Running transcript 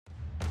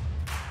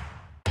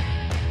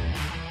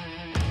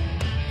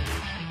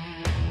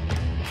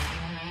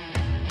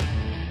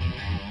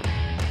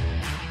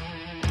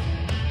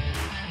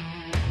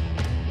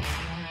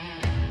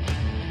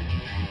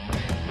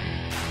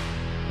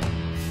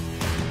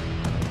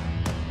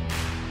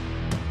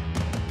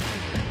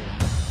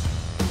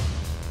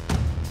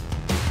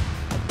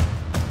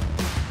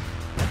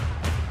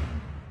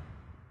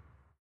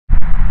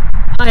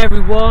Hi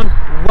everyone,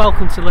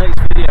 welcome to the latest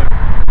video.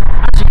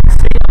 As you can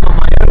see, I'm on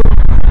my own.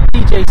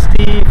 DJ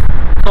Steve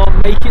can't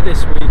make it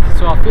this week,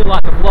 so I feel like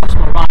I've lost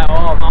my right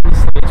arm.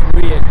 Honestly, it's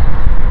weird.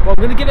 But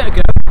I'm going to give it a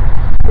go.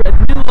 We're at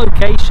a new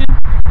location.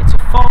 It's a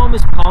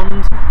farmer's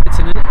pond. It's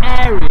in an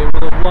area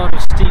with a lot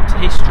of steeped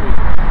history.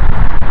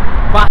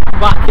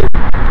 Back in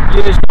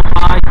years gone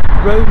by,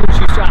 Romans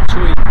used to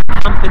actually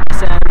camp in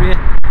this area,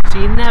 so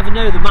you never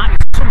know, there might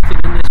be something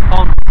in this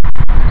pond.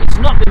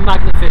 It's not been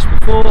magnet fished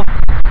before.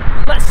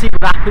 Let's see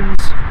what happens.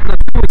 And I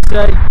always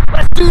say,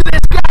 let's do this,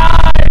 guys!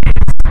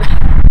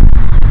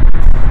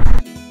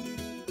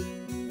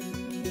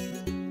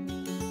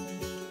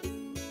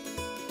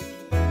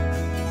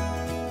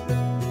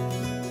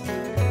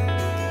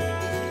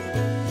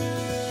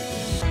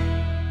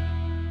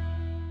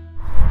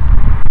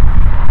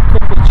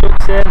 Couple of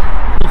chucks in,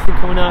 nothing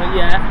coming out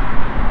yet.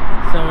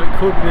 So it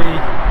could be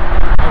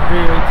a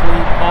really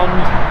clean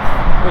pond,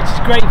 which is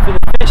great for the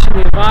fish and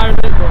the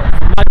environment, but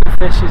for magnet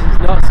fishes it's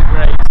not so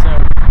great. So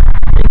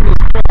fingers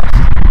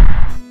crossed.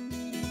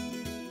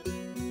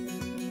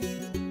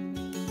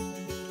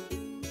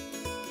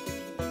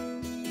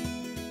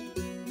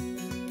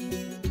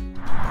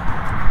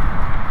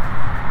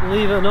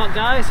 Believe it or not,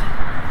 guys,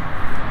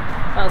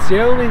 that's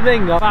the only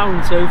thing I've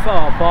found so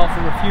far, apart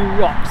from a few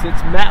rocks,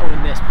 that's metal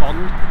in this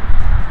pond.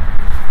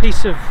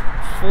 Piece of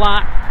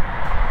flat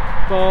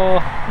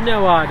bar,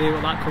 no idea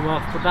what that come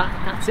off, but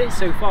that's it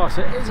so far.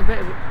 So it is a bit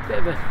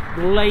of a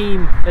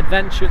lame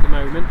adventure at the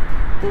moment,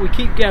 but we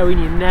keep going.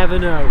 You never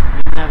know,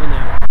 you never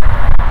know.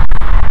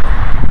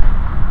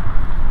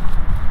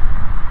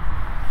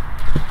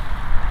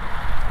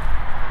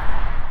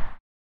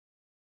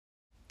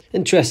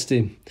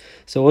 Interesting.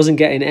 So I wasn't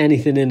getting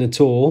anything in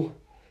at all,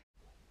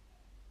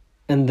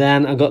 and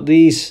then I got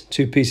these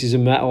two pieces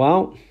of metal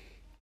out.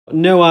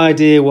 No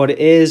idea what it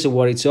is or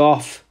what it's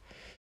off.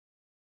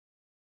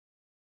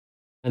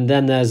 And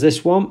then there's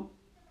this one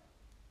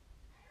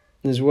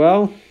as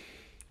well.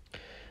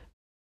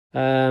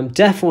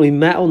 Definitely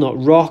metal,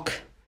 not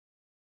rock.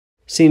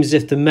 Seems as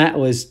if the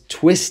metal is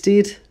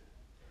twisted.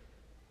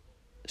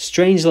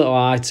 Strange little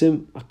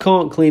item. I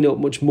can't clean it up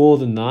much more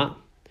than that.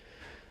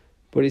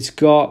 But it's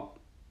got,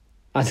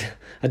 I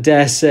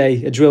dare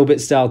say, a drill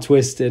bit style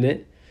twist in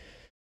it.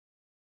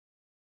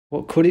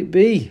 What could it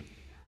be?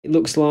 It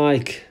looks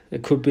like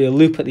it could be a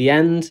loop at the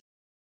end,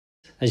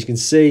 as you can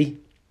see.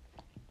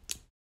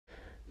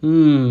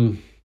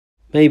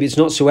 Maybe it's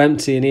not so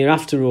empty in here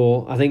after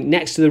all. I think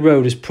next to the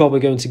road is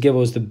probably going to give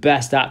us the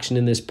best action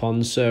in this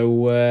pond,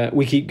 so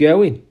we keep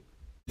going.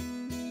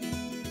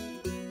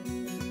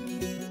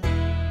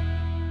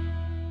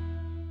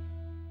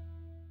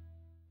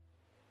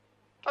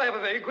 I have a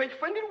very great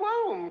friend in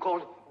Rome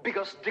called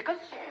Biggus Dickus.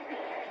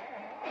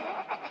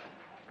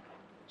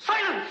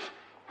 Silence!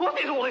 What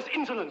is all this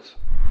insolence?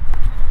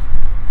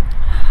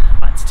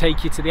 Let's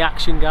take you to the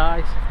action,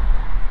 guys.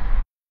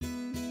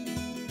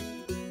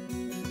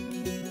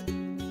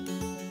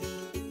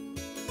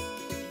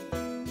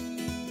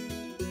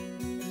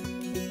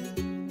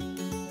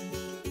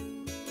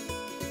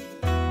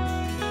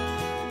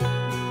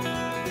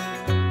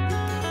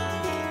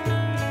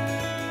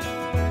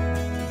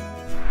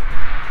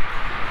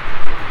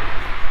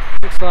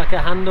 Looks like a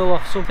handle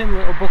off something, a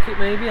little bucket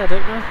maybe, I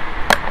don't know.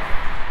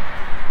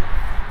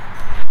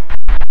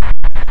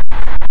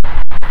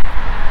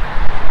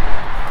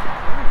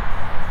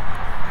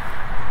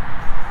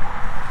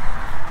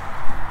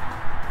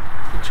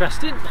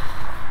 Interesting.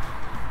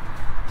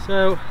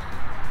 So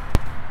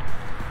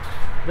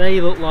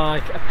they look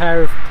like a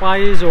pair of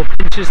pliers or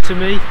pinchers to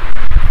me.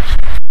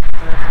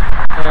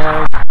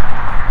 So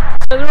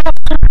there are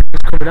some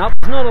things coming up.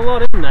 There's not a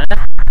lot in there.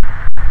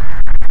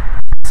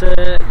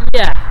 But,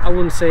 yeah, I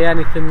wouldn't say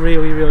anything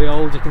really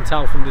old. You can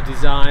tell from the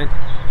design.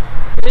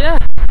 But yeah,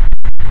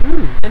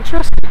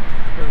 interesting.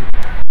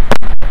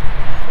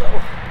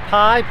 Little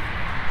pipe.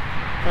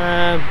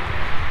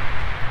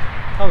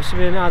 Obviously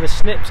been either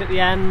snipped at the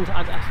end.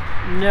 I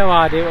have no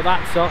idea what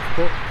that's off,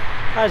 but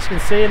as you can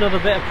see, another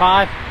bit of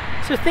pipe.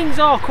 So things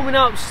are coming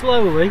out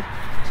slowly.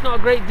 It's not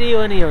a great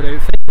deal in here, I don't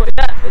think, but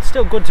yeah, it's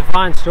still good to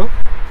find stuff.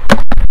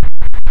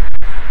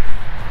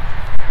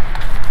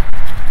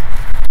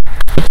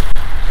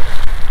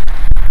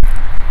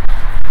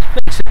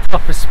 Makes a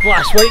proper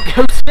splash when it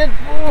goes in.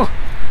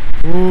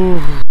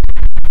 Ooh,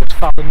 just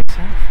found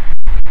myself.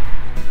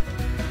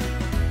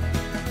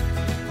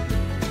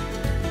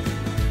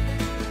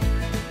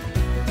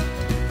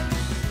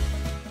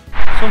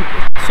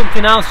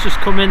 Something else just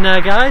come in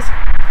there, guys.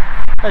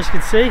 As you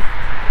can see,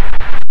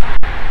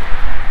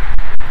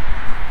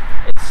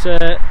 it's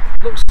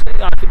looks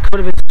like it could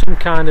have been some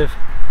kind of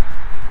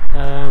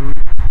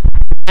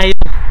nail,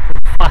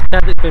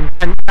 flathead that's been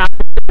bent out,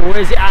 or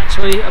is it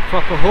actually a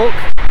proper hook?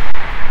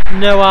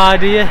 No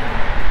idea.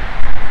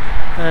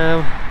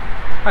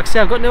 Like I say,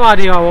 I've got no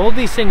idea how old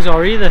these things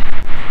are either.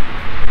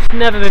 It's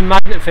never been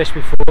magnet fished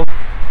before.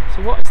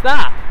 So what's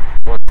that?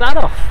 What's that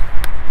off?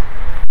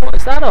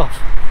 What's that off?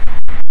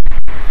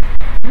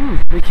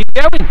 We keep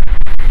going.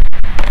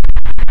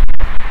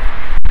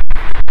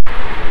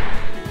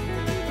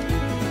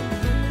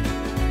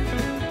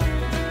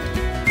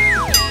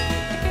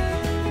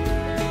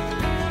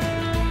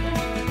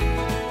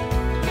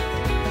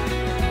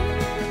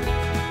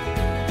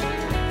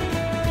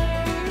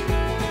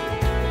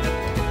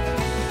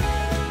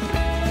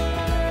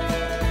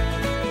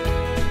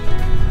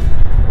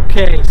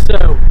 Okay,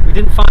 so we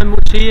didn't find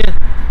much here.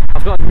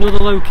 I've got another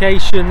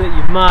location that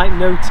you might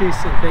notice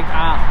and think,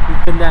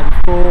 we've been there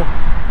before.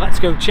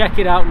 Let's go check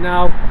it out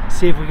now,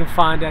 see if we can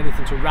find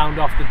anything to round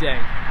off the day.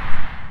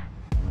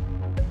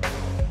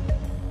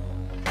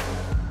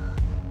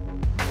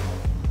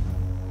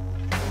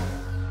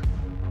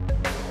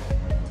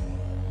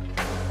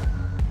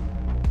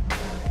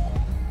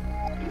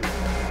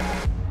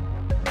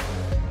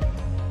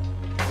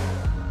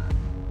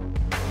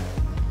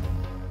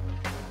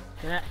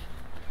 Yeah.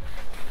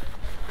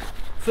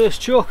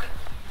 First chuck.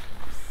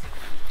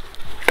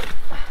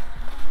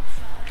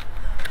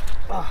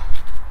 Oh.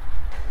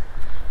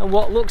 And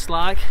what looks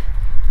like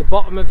the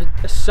bottom of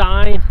a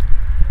sign,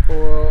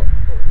 or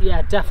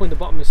yeah, definitely the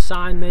bottom of a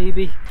sign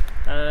maybe,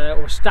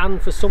 or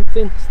stand for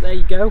something. So there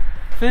you go.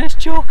 First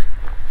chuck.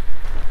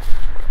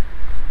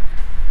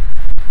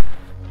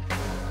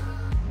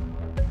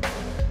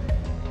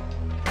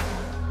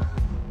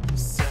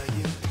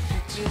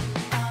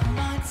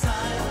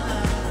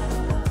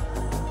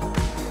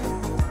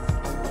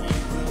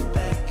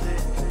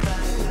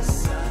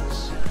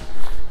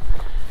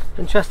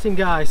 Interesting,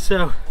 guys.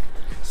 So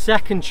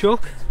second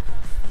chuck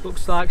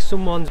looks like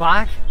someone's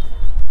bag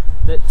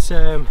that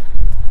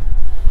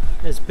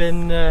has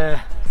been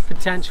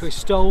potentially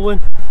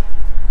stolen,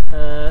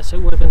 so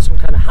it would have been some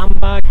kind of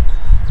handbag,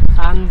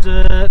 and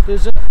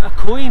there's a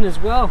coin as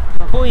well.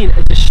 A coin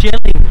is a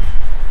shilling,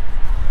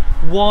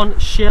 1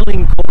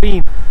 shilling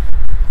coin.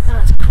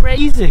 That's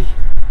crazy.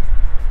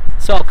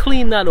 So I'll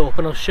clean that up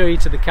and I'll show you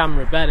to the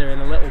camera better in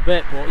a little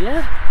bit, but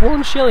yeah,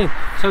 1 shilling.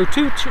 So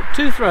two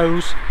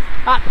throws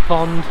at the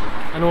pond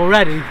and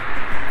already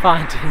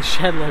finding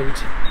shed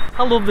loads.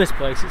 I love this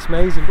place, it's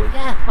amazing. But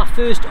yeah, my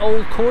first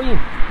old coin.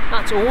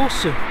 That's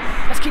awesome.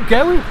 Let's keep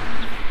going.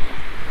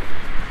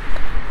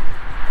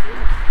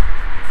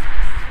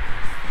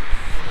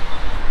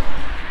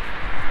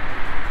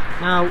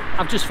 Now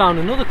I've just found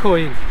another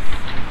coin.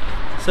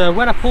 So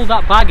when I pulled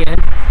that bag in,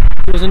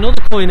 there was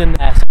another coin in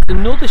there, so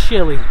another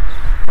shilling.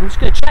 I'm just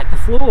going to check the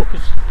floor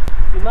because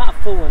it might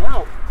have fallen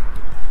out.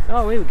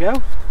 Oh, here we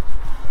go.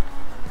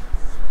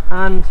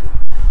 And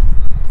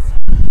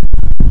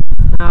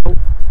now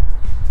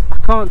I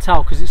can't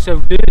tell because it's so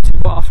dirty,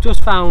 but I've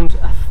just found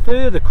a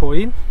further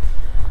coin,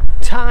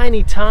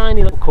 tiny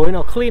little coin.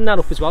 I'll clean that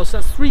up as well. So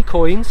that's 3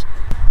 coins,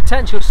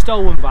 potential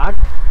stolen bag.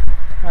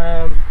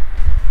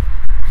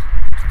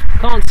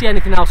 Can't see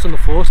anything else on the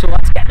floor, so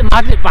let's get the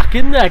magnet back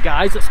in there,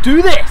 guys. Let's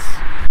do this.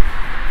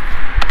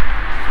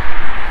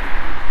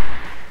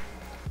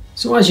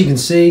 So as you can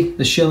see,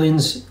 the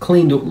shillings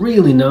cleaned up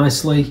really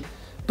nicely,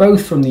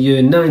 both from the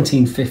year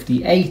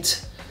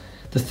 1958.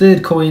 The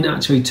third coin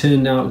actually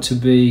turned out to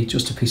be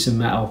just a piece of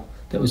metal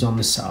that was on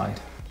the side.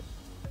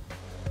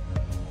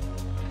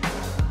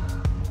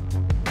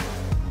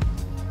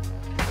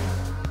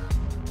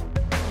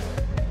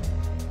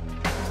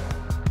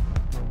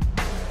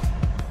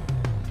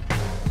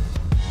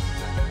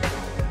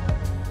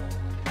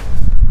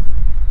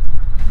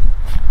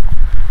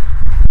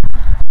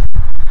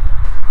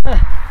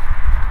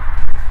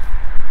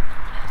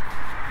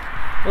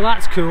 Well,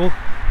 that's cool.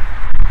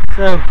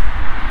 So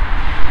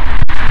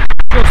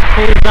just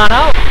pulled that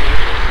out.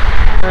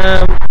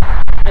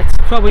 It's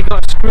probably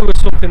got a screw or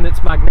something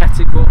that's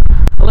magnetic, but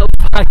a little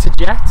fighter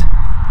jet.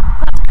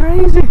 That's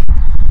crazy.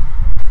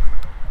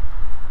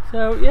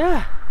 So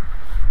yeah,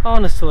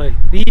 honestly,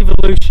 the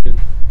evolution,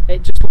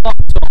 it just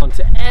locks on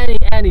to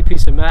any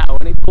piece of metal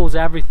and it pulls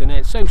everything in.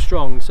 It's so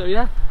strong. So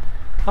yeah,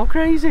 how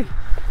crazy.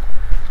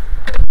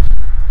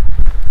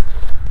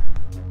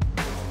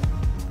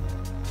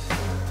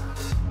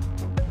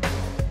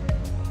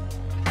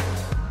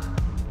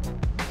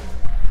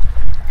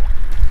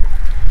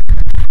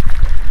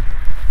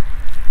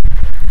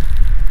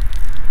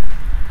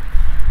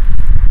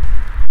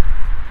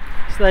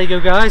 So there you go,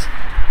 guys,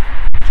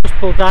 just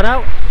pulled that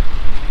out.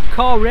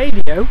 Car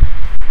radio.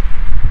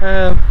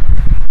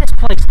 This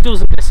place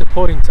doesn't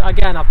disappoint.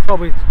 Again, I've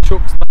probably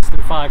chucked less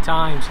than 5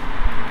 times.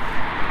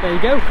 There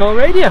you go, car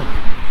radio.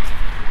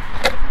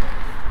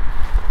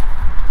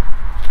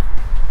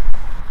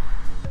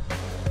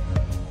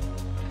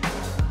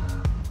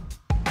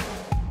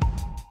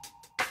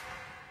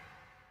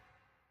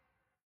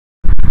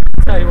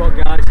 Tell you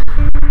what, guys,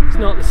 it's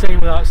not the same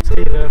without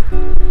Steve.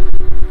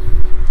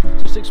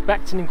 Just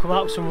expecting him to come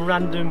out with some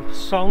random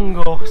song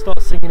or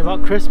start singing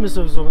about Christmas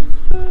or something.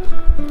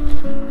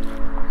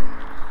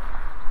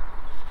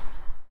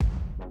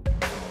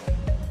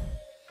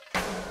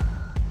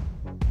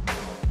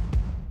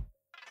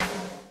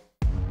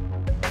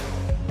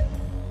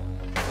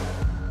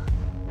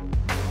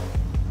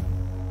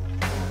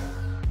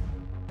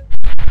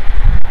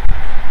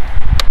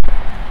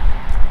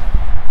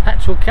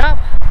 Petrol cap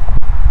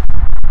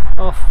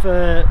off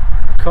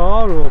a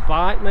car or a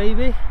bike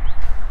maybe.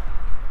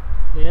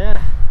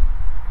 Yeah,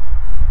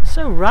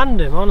 so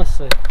random,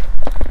 honestly.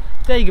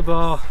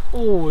 Dagobah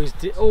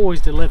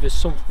always delivers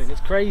something. It's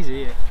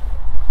crazy here.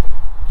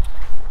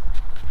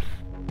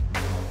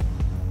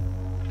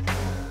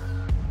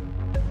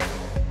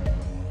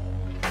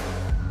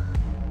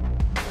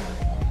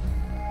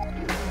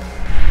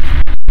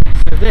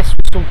 this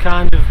was some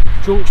kind of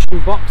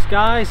junction box,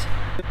 guys,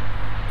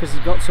 because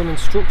he's got some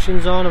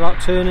instructions on about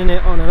turning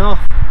it on and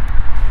off.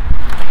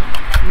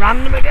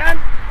 Random again.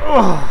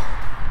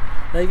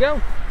 Oh, there you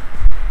go.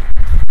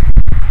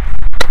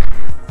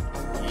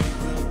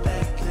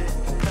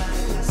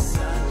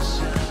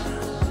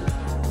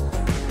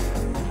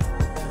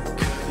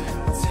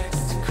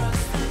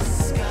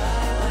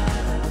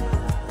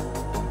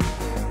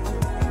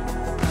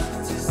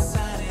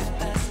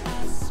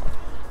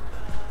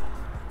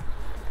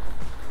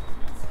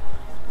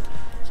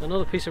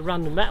 Another piece of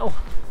random metal,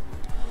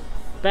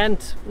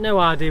 bent, no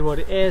idea what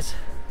it is,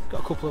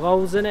 got a couple of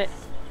holes in it,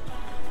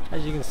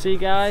 as you can see,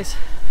 guys,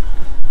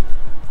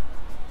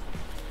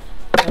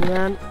 and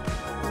then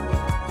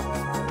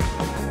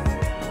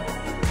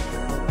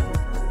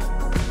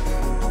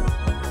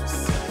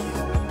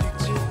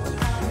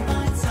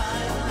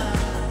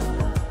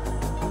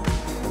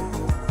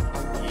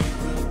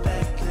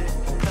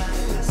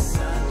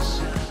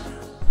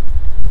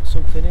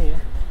something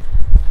here.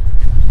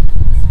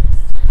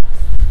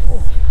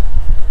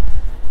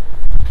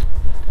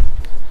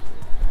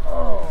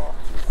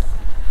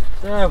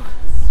 So,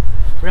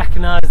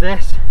 recognise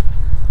this,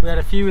 we had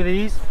a few of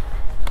these.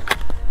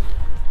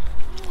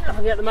 If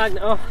I get the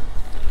magnet off,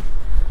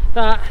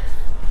 that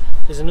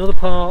is another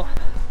part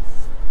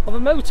of a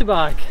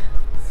motorbike.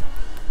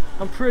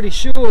 I'm pretty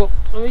sure,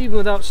 even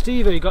without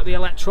Steve, you got the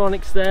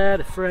electronics there,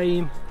 the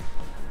frame.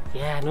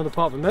 Yeah, another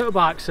part of a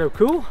motorbike, so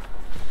cool.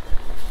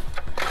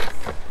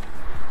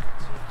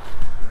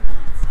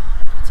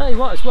 I'll tell you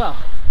what as well,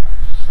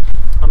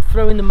 I'm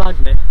throwing the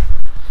magnet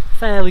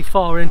fairly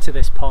far into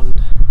this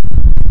pond.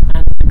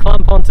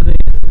 Clamp onto the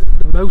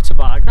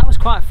motorbike, that was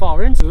quite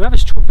far into. Whoever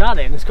struck that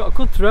in has got a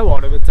good throw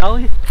on him, I tell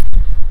you.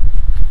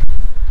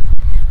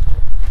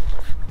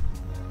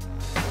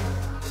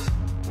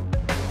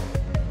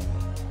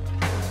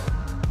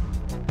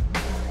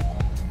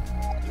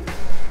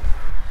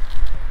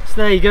 So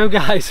there you go,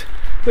 guys,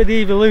 with the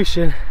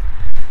Evolution,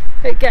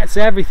 it gets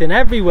everything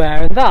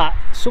everywhere, and that,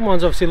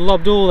 someone's obviously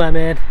lobbed all them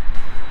in,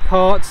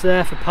 parts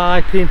there for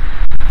piping,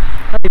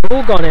 and they've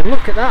all gone in.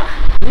 Look at that,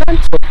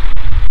 mental.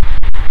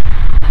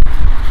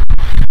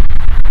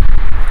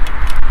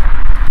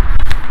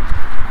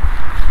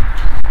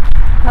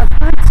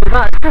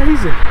 That's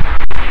crazy.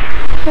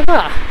 Look at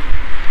that.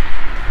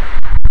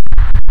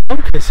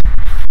 Bonkers.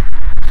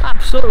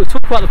 Absolutely.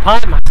 Talk about the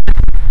pipe master.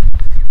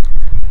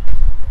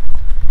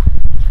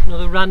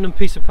 Another random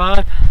piece of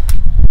pipe.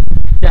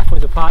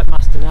 Definitely the pipe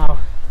master now.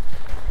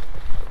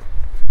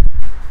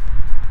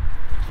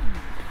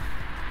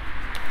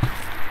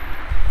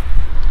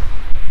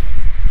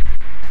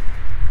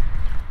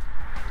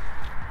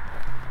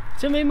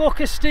 To me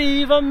mucker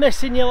Steve, I'm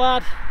missing you,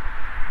 lad.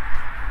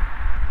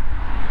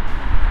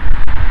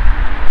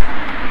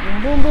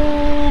 Boom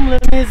boom,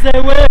 let me say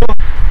well.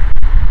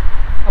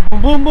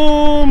 Boom boom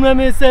boom, let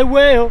me say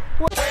well.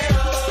 What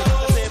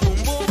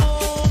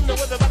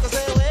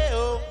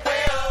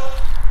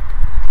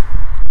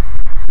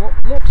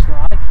looks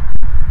like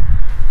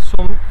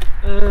some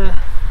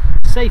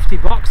safety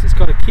box. It's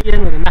got a key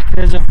in with a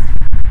mechanism.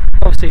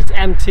 Obviously it's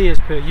empty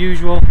as per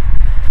usual.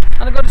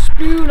 And I've got a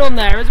spoon on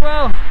there as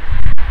well.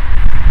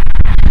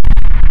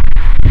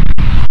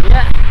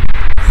 Yeah,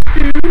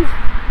 spoon.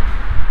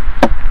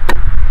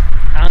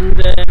 And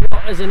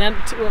what is an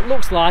empty, what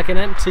looks like an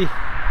empty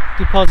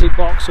deposit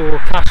box or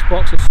cash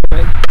box or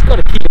something. It's got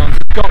a key on, so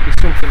it's got to be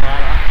something like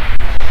that.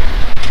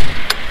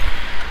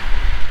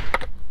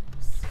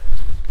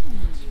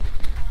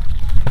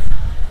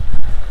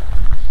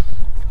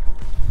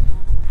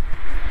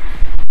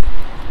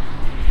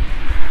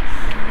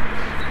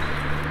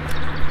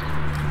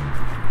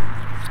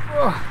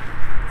 Oh.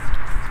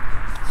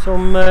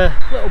 Some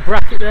little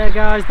bracket there,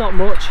 guys, not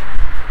much.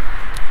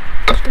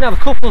 Just going to have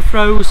a couple of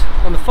throws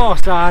on the far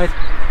side,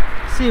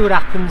 see what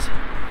happens,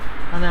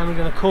 and then we're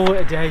going to call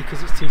it a day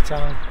because it's tea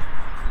time.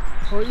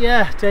 But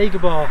yeah,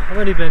 Dagobah, I've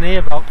only been here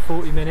about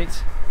 40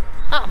 minutes.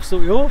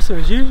 Absolutely awesome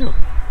as usual.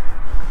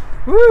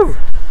 Woo!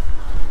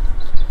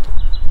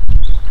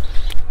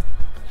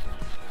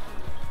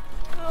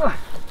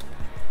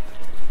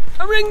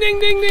 A ring ding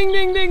ding ding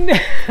ding ding ding!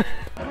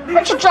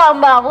 What you talking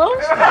about,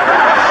 Willis?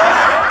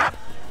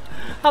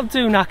 I'm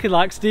too knackered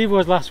like Steve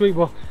was last week,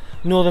 but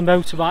another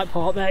motorbike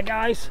park there,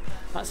 guys.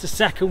 That's the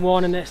second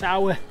one in this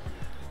hour.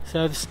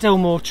 So there's still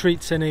more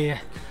treats in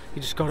here.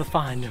 You just got to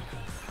find them.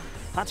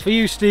 That's for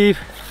you, Steve.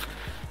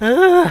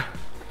 Oh.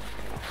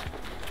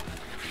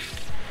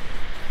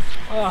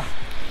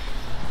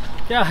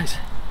 Guys,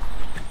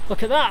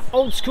 look at that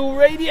old school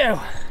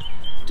radio.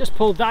 Just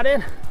pulled that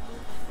in.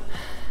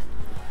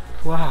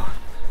 Wow.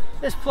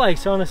 This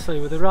place, honestly,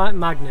 with the right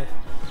magnet,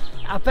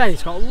 I bet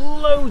it's got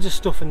loads of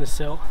stuff in the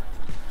sill.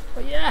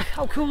 But yeah,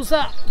 how cool is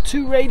that?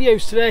 2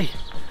 radios today.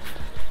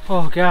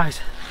 Oh guys,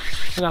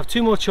 I'm gonna have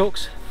 2 more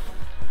chucks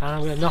and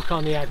I'm gonna knock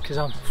on the head because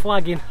I'm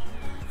flagging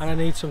and I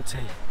need some tea.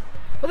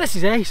 But this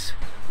is ace.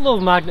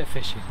 Love magnet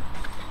fishing.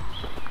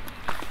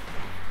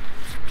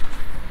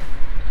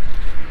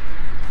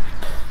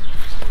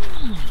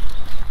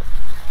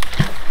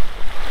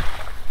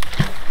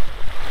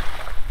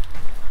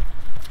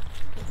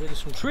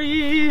 some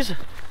trees.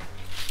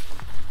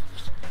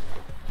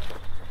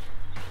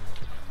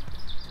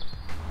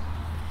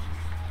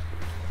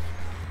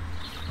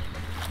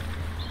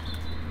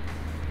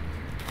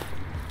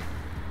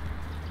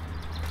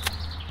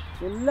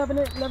 You're loving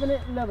it, loving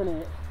it, loving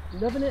it.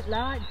 Loving it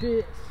like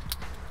this.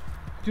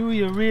 Do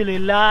you really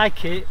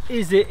like it?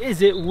 Is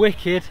it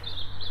wicked?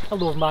 I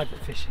love magnet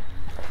fishing.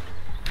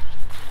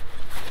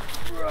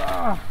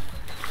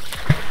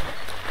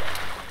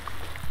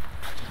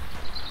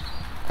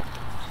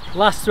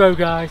 Last throw,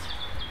 guys.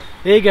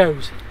 Here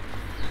goes.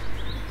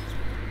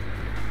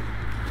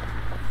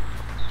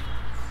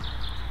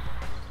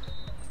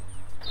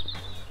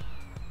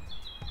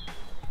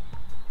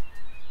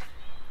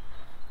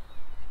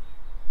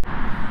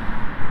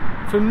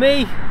 From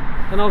me,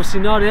 and obviously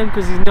not him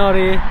because he's not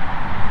here,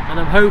 and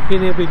I'm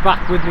hoping he'll be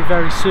back with me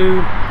very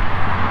soon.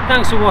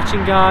 Thanks for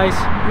watching, guys.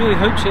 Really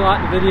hope you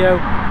liked the video.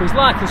 Please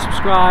like and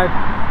subscribe.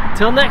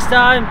 Till next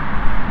time,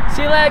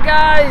 see you later,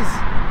 guys.